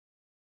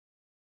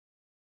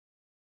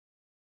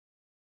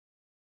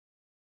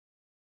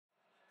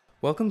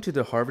Welcome to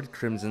the Harvard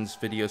Crimson's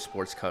video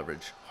sports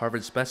coverage,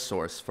 Harvard's best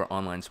source for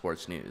online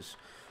sports news.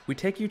 We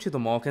take you to the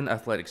Malkin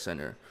Athletic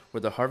Center,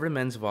 where the Harvard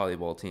men's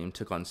volleyball team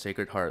took on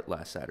Sacred Heart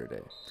last Saturday.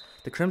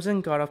 The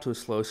Crimson got off to a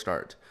slow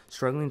start,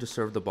 struggling to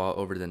serve the ball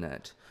over the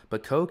net,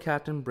 but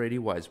co-captain Brady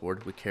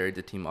Weisbord would carry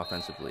the team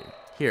offensively.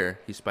 Here,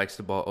 he spikes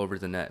the ball over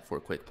the net for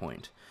a quick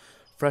point.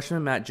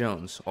 Freshman Matt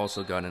Jones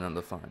also got in on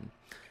the fun.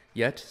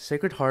 Yet,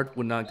 Sacred Heart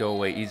would not go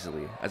away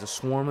easily, as a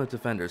swarm of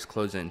defenders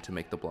closed in to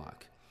make the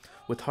block.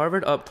 With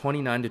Harvard up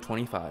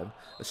 29-25,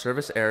 a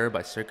service error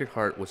by Sacred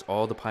Heart was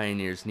all the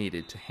Pioneers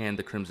needed to hand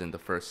the Crimson the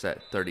first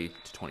set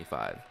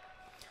 30-25.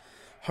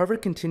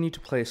 Harvard continued to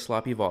play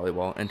sloppy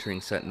volleyball entering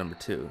set number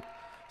 2.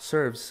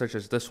 Serves such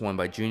as this one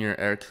by junior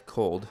Eric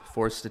Kold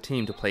forced the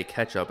team to play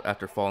catch-up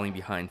after falling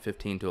behind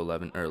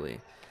 15-11 early.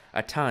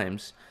 At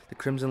times, the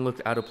Crimson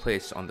looked out of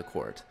place on the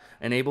court,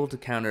 unable to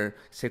counter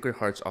Sacred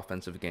Heart's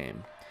offensive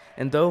game.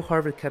 And though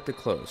Harvard kept it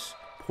close,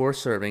 poor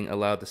serving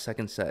allowed the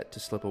second set to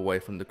slip away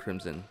from the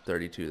Crimson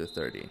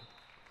 32-30.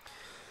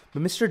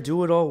 But Mr.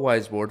 Do-It-All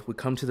Weisbord would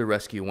come to the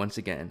rescue once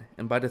again,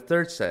 and by the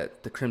third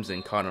set, the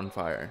Crimson caught on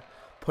fire.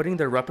 Putting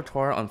their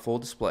repertoire on full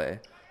display,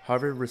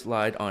 Harvard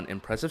relied on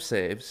impressive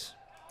saves,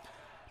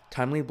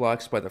 timely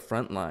blocks by the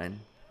front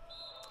line,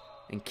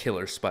 and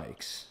killer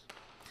spikes.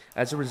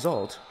 As a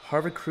result,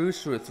 Harvard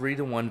cruised to a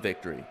 3-1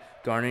 victory,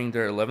 garnering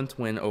their 11th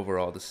win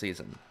overall this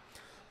season.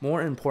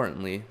 More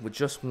importantly, with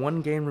just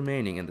one game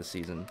remaining in the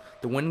season,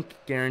 the win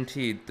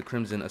guaranteed the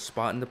Crimson a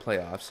spot in the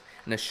playoffs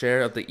and a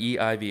share of the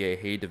EIVA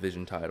Hay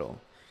Division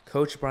title.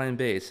 Coach Brian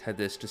Baise had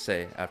this to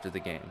say after the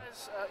game.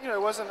 It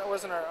wasn't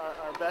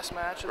our best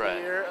match of the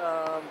year,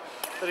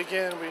 but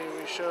again,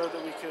 we showed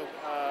that we could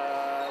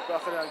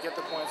buff it out and get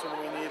the points when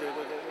we needed.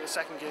 The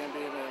second game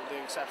being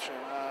the exception.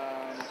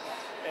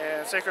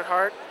 And Sacred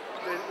Heart,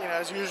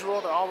 as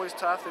usual, they're always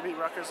tough. They beat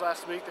Rutgers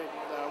last week.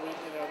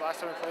 Last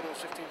time we played, it was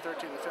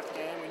 15-13 the fifth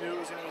game. We knew it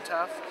was going to be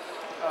tough,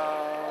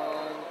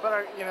 but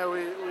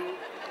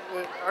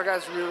our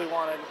guys really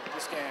wanted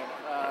this game,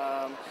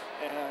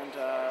 and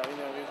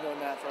we've known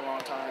that for a long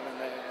time, and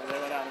they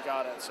went out and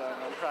got it. So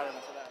I'm proud of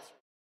them for that.